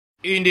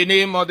In the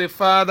name of the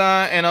Father,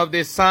 and of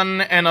the Son,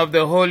 and of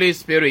the Holy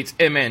Spirit.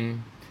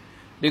 Amen.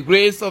 The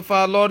grace of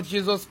our Lord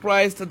Jesus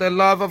Christ, the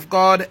love of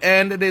God,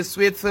 and the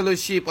sweet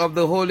fellowship of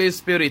the Holy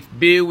Spirit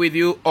be with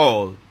you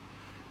all.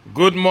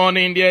 Good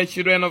morning, dear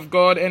children of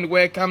God, and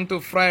welcome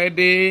to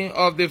Friday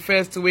of the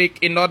first week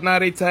in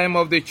ordinary time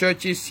of the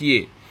church's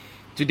year.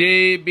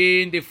 Today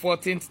being the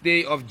 14th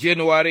day of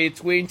January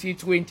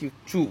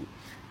 2022.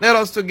 Let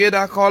us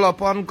together call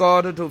upon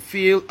God to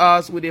fill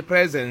us with the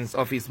presence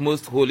of His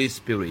most Holy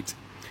Spirit.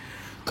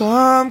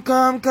 Come,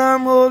 come,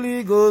 come,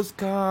 Holy Ghost,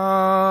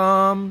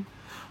 come.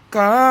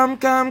 Come,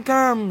 come,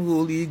 come,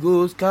 Holy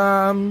Ghost,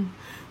 come.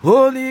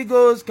 Holy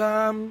Ghost,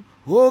 come.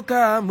 Oh,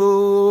 come,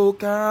 oh,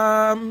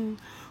 come.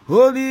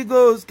 Holy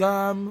Ghost,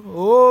 come.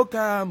 Oh,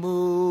 come,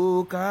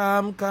 oh,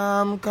 come,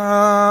 come,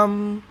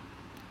 come.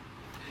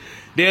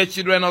 Dear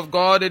children of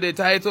God, the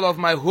title of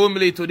my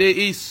homily today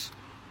is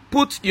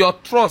Put Your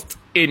Trust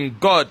in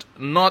God,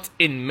 not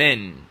in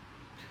men.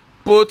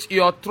 Put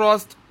your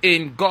trust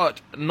in God,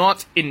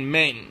 not in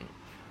men.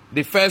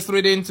 The first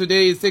reading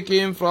today is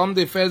taken from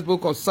the first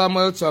book of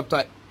Samuel,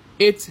 chapter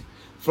 8,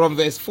 from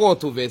verse 4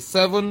 to verse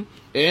 7,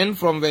 and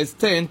from verse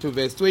 10 to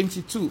verse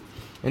 22.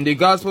 And the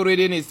gospel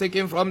reading is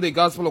taken from the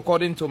gospel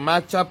according to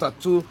Mark, chapter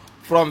 2,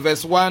 from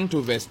verse 1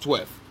 to verse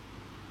 12.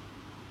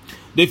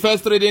 The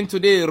first reading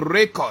today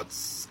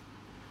records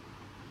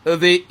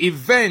the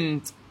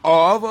event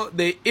of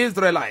the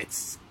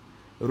Israelites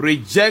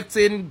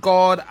rejecting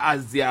God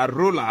as their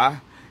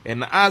ruler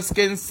and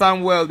asking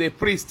Samuel the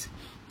priest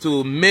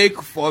to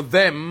make for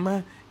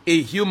them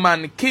a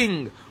human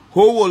king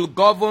who will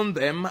govern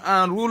them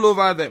and rule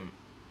over them.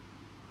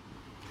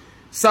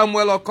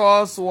 Samuel, of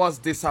course, was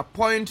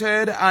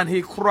disappointed, and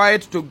he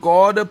cried to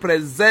God,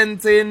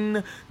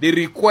 presenting the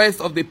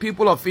request of the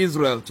people of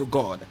Israel to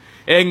God.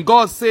 And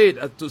God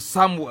said to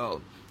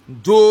Samuel,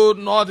 do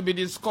not be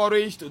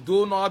discouraged,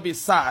 do not be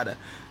sad.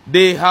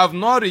 They have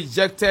not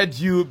rejected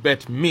you,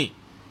 but me.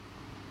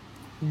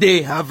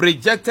 They have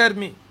rejected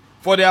me,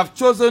 for they have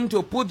chosen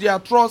to put their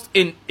trust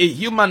in a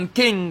human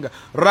king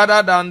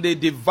rather than the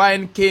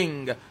divine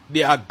king,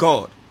 their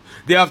God.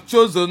 They have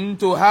chosen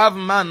to have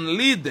man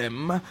lead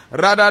them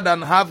rather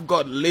than have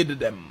God lead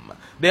them.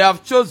 They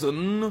have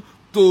chosen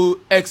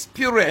to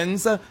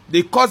experience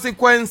the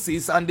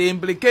consequences and the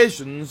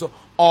implications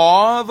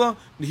of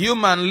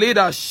human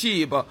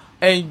leadership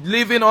and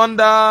living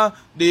under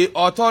the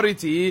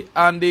authority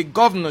and the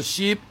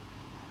governorship,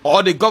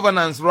 or the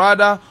governance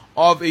rather,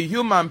 of a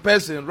human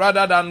person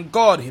rather than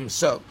God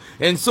himself.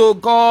 And so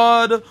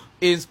God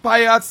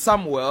inspired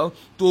Samuel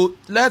to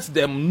let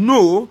them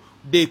know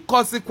the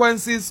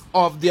consequences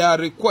of their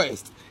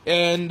request.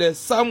 And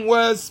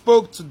Samuel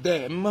spoke to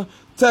them,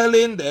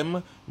 telling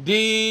them,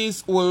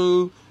 these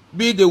will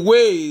be the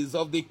ways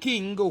of the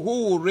king who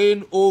will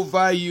reign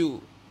over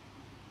you,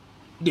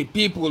 the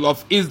people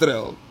of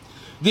Israel.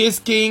 This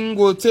king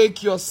will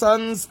take your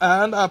sons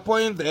and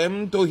appoint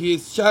them to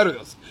his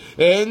chariots,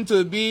 and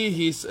to be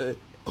his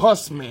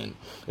horsemen,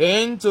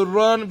 and to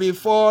run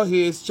before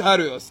his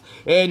chariots.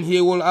 And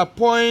he will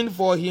appoint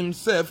for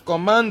himself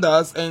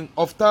commanders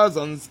of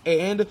thousands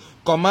and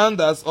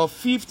commanders of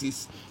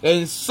fifties,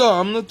 and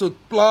some to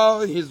plow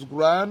his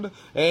ground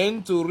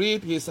and to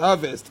reap his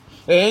harvest,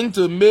 and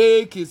to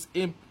make his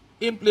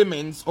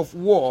implements of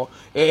war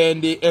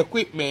and the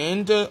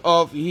equipment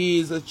of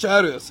his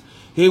chariots.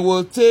 He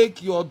will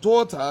take your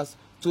daughters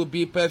to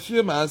be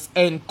perfumers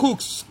and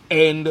cooks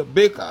and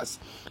bakers.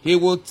 He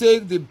will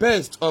take the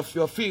best of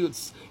your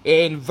fields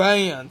and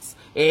vineyards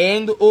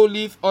and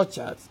olive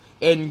orchards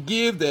and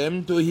give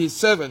them to his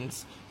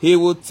servants. He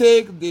will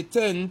take the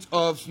tenth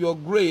of your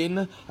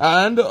grain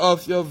and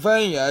of your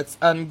vineyards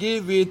and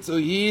give it to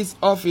his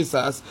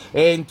officers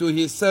and to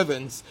his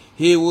servants.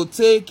 He will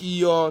take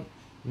your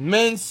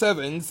men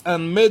servants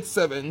and maid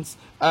servants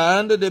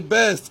and the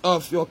best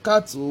of your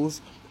cattle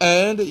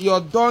and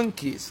your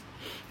donkeys,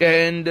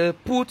 and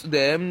put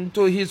them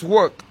to his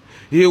work.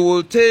 He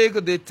will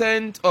take the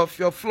tenth of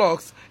your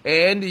flocks,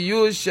 and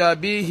you shall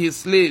be his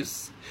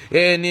slaves.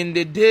 And in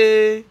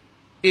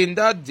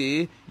that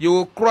day you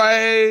will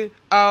cry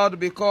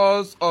out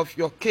because of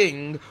your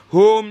king,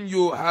 whom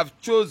you have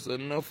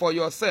chosen for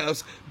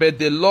yourselves, but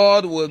the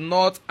Lord will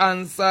not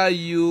answer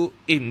you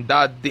in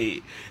that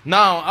day.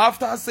 Now,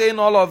 after saying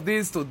all of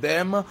this to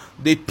them,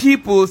 the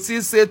people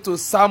still said to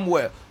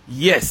Samuel,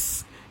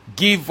 yes,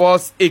 give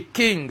us a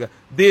king.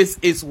 This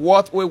is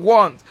what we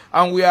want,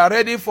 and we are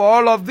ready for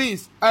all of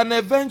this. And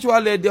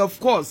eventually,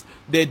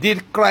 they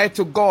did cry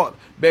to God,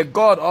 but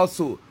God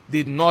also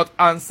did not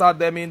answer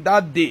them in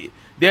that day.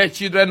 Dear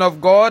children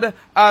of God,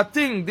 I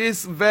think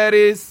this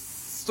very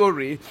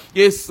story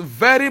is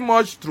very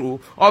much true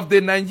of the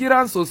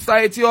Nigerian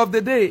society of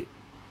the day.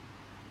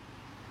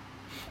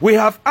 We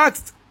have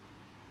asked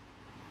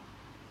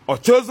or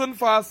chosen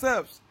for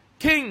ourselves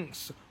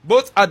kings,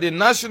 both at the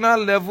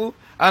national level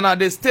and at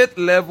the state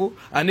level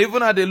and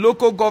even at the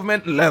local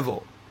government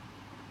level.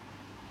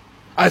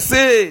 I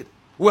said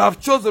we have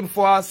chosen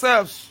for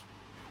ourselves.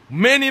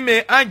 Many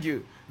may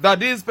argue that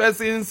these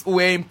persons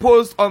were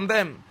imposed on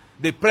them.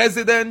 The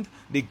president,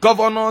 the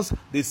governors,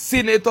 the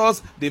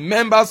senators, the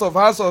members of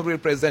House of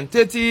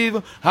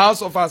Representatives,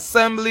 House of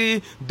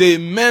Assembly,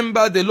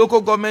 the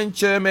local government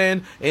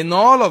chairman, and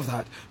all of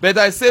that. But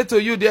I say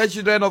to you, dear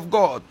children of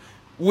God,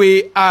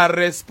 we are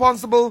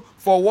responsible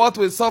for what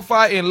we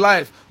suffer in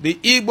life. The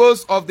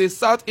Igbos of the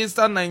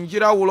southeastern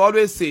Nigeria will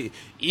always say,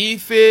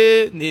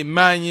 Ife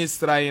Nemanyi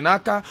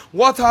Strainaka.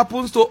 What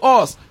happens to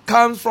us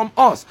comes from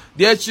us.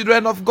 Dear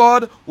children of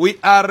God, we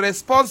are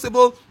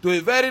responsible to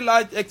a very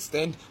large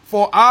extent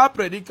for our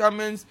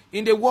predicaments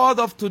in the world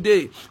of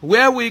today,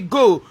 where we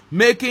go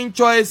making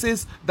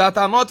choices that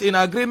are not in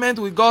agreement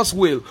with God's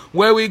will,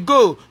 where we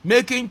go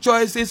making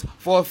choices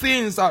for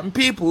things and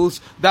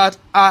peoples that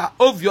are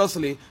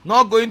obviously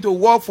not going to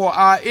work for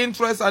our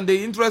interests and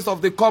the interests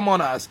of the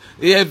commoners.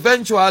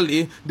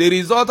 Eventually, the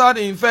resultant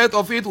effect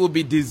of it will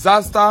be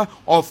disaster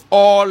of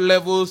all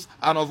levels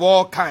and of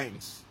all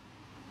kinds.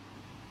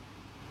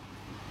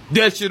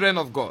 Dear children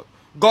of God,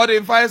 God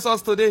invites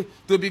us today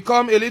to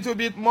become a little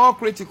bit more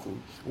critical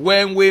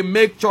when we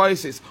make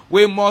choices.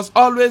 We must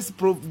always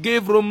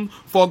give room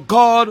for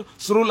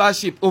God's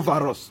rulership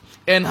over us.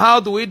 And how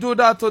do we do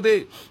that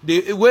today?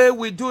 The way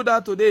we do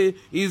that today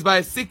is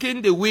by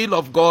seeking the will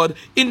of God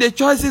in the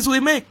choices we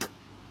make.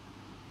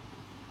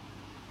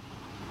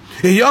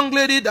 A young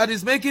lady that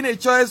is making a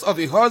choice of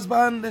a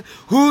husband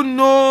who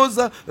knows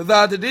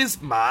that this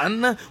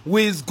man who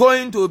is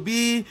going to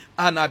be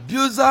an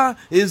abuser,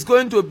 is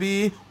going to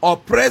be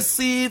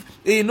oppressive,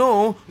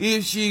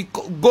 if she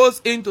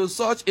goes into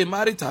such a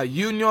marital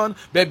union,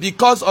 but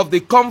because of the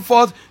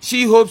comfort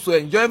she hopes to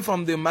enjoy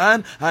from the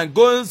man and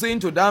goes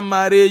into that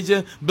marriage,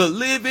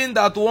 believing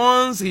that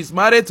once he's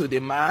married to the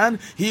man,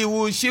 she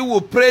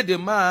will pray the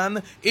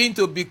man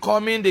into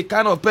becoming the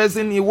kind of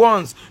person he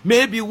wants,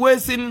 maybe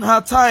wasting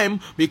her time,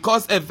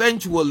 because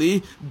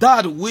eventually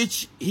that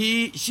which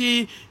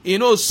she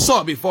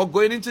saw before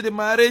going into the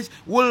marriage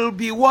will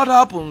be what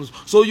happens.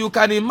 So you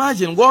can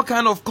imagine what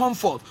kind of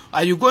comfort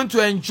are you going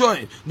to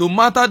enjoy, no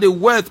matter the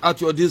wealth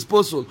at your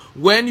disposal,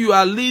 when you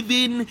are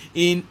living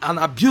in an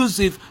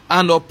abusive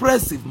and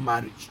oppressive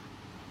marriage.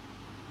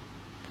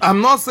 I'm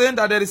not saying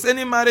that there is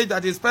any marriage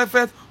that is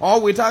perfect or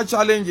without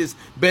challenges,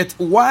 but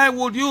why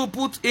would you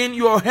put in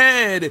your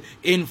head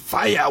in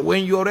fire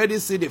when you already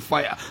see the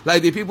fire,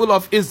 like the people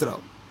of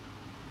Israel?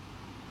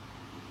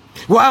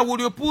 Why would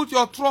you put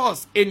your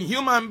trust in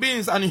human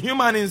beings and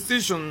human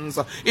institutions,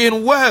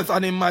 in wealth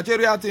and in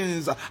material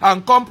things,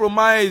 and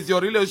compromise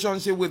your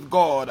relationship with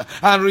God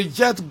and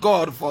reject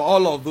God for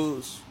all of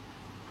those?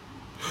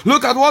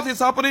 Look at what is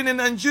happening in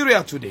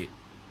Nigeria today.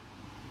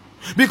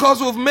 Because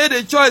we've made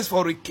a choice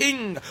for a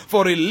king,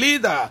 for a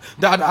leader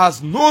that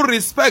has no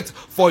respect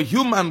for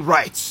human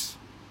rights,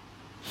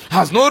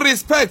 has no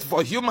respect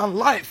for human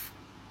life,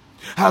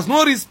 has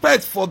no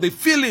respect for the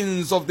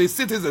feelings of the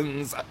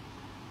citizens,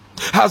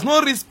 has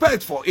no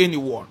respect for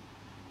anyone.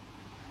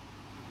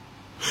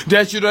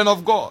 Dear children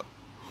of God,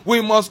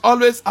 we must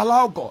always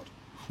allow God.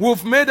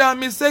 We've made our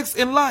mistakes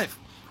in life.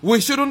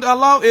 We shouldn't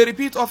allow a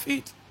repeat of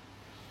it.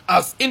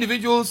 As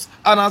individuals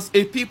and as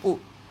a people,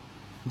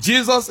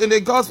 Jesus in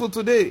the gospel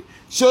today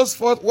shows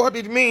forth what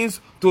it means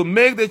to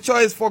make the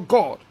choice for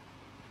God.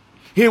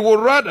 He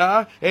would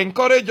rather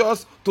encourage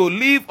us to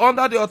live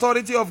under the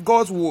authority of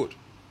God's word.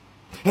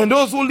 And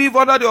those who live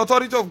under the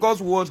authority of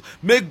God's word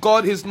make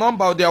God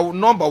their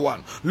number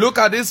one. Look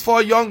at these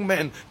 4 young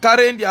men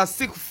carrying their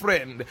sick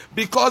friend.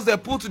 Because they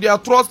put their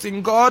trust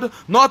in God,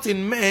 not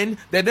in men,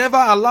 they never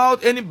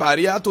allowed any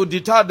barrier to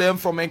deter them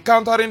from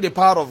encountering the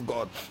power of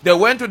God. They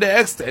went to the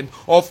extent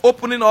of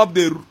opening up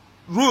the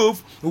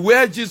roof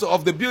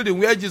of the building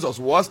where Jesus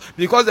was,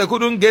 because they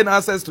couldn't gain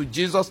access to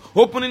Jesus,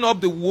 opening up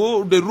the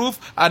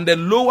roof and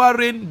then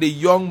lowering the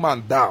young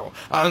man down.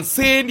 And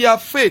saying their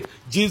faith,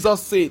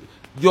 Jesus said,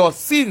 your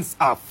sins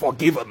are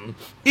forgiven,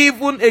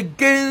 even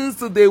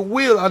against the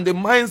will and the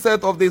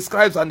mindset of the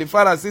scribes and the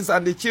Pharisees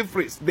and the chief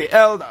priests, the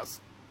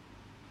elders.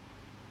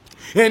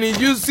 And he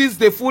uses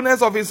the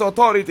fullness of his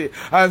authority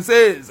and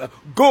says,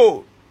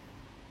 go,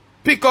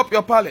 pick up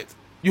your pallet.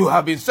 You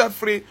have been set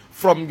free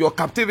from your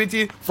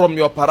captivity, from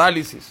your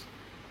paralysis.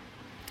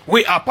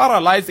 We are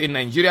paralyzed in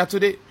Nigeria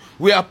today.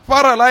 We are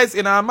paralyzed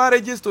in our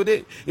marriages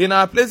today, in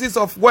our places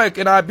of work,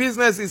 in our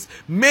businesses.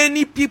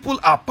 Many people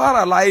are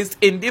paralyzed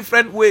in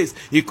different ways.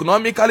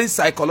 Economically,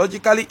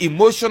 psychologically,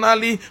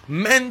 emotionally,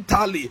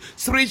 mentally,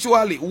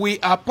 spiritually. We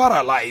are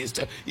paralyzed.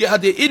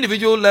 At the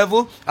individual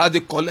level, at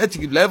the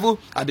collective level,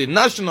 at the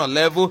national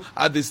level,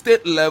 at the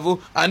state level,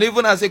 and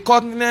even as a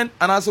continent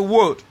and as a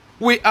world.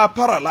 We are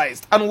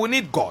paralyzed and we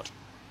need God.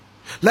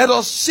 Let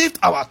us shift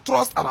our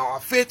trust and our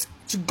faith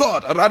to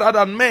God rather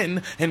than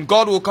men, and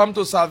God will come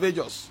to salvage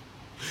us.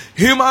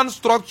 Human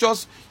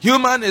structures,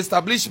 human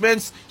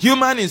establishments,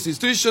 human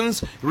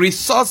institutions,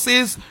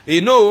 resources,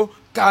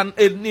 can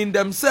in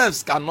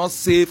themselves cannot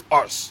save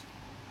us.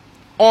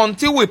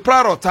 Until we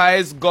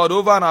prioritize God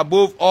over and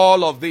above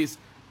all of this,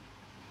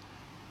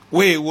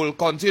 we will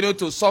continue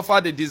to suffer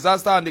the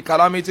disaster and the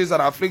calamities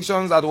and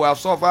afflictions that we have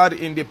suffered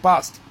in the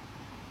past.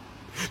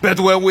 But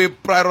when we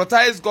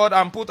prioritize God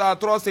and put our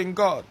trust in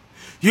God,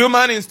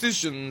 Human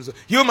institutions,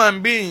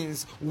 human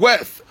beings,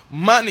 wealth,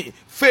 money,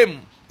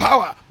 fame,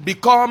 power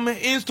become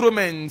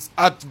instruments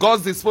at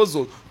God's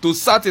disposal to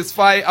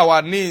satisfy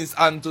our needs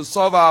and to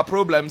solve our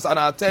problems and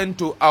attend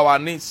to our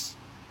needs.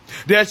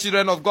 Dear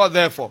children of God,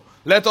 therefore,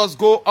 let us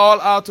go all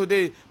out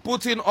today,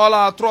 putting all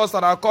our trust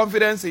and our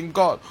confidence in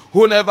God,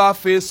 who never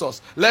fails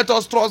us. Let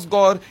us trust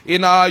God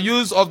in our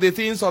use of the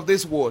things of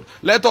this world.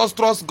 Let us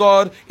trust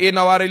God in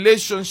our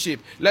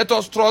relationship. Let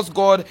us trust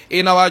God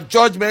in our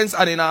judgments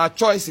and in our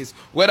choices,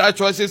 whether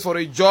choices for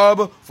a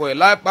job, for a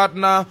life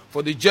partner,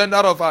 for the gender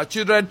of our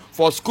children,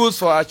 for schools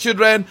for our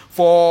children,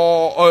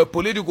 for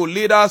political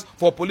leaders,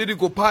 for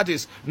political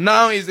parties.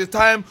 Now is the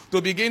time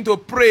to begin to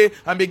pray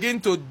and begin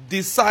to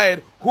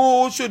decide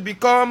who should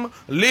become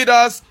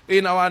leaders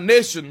in our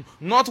nation.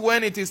 Not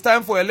when it is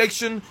time for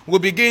election, we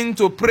begin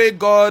to pray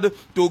God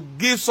to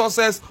give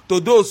success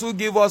to those who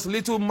give us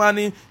little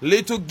money,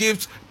 little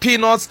gifts,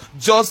 peanuts,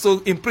 just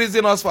to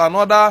imprison us for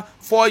another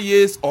 4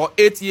 years or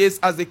 8 years,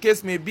 as the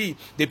case may be.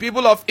 The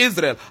people of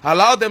Israel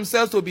allowed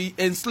themselves to be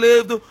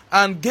enslaved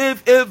and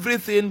gave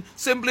everything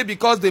simply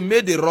because they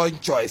made the wrong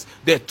choice.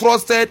 They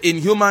trusted in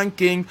human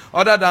king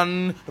rather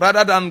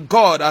than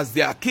God as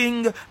their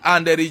king,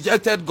 and they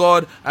rejected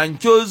God and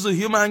chose the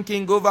human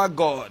king over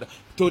God.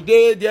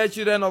 Today, dear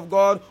children of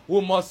God,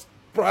 we must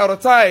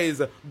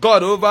prioritize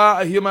God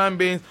over human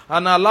beings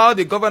and allow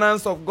the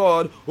governance of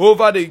God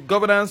over the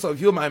governance of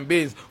human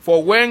beings.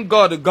 For when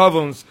God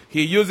governs,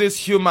 he uses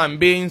human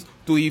beings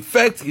to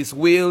effect his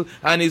will,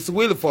 and his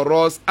will for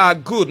us are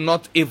good,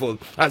 not evil,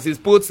 as he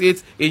puts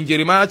it in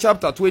Jeremiah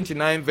chapter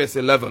 29 verse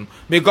 11.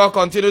 May God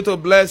continue to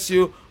bless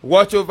you,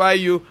 watch over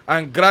you,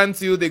 and grant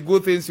you the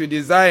good things you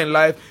desire in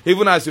life,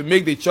 even as you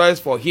make the choice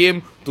for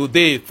him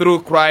today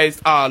through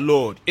Christ our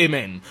Lord.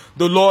 Amen.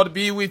 The Lord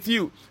be with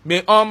you.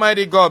 May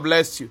Almighty God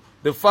bless you,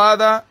 the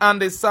Father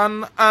and the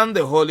Son and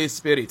the Holy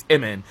Spirit.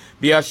 Amen.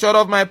 Be assured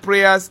of my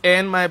prayers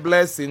and my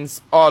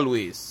blessings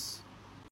always.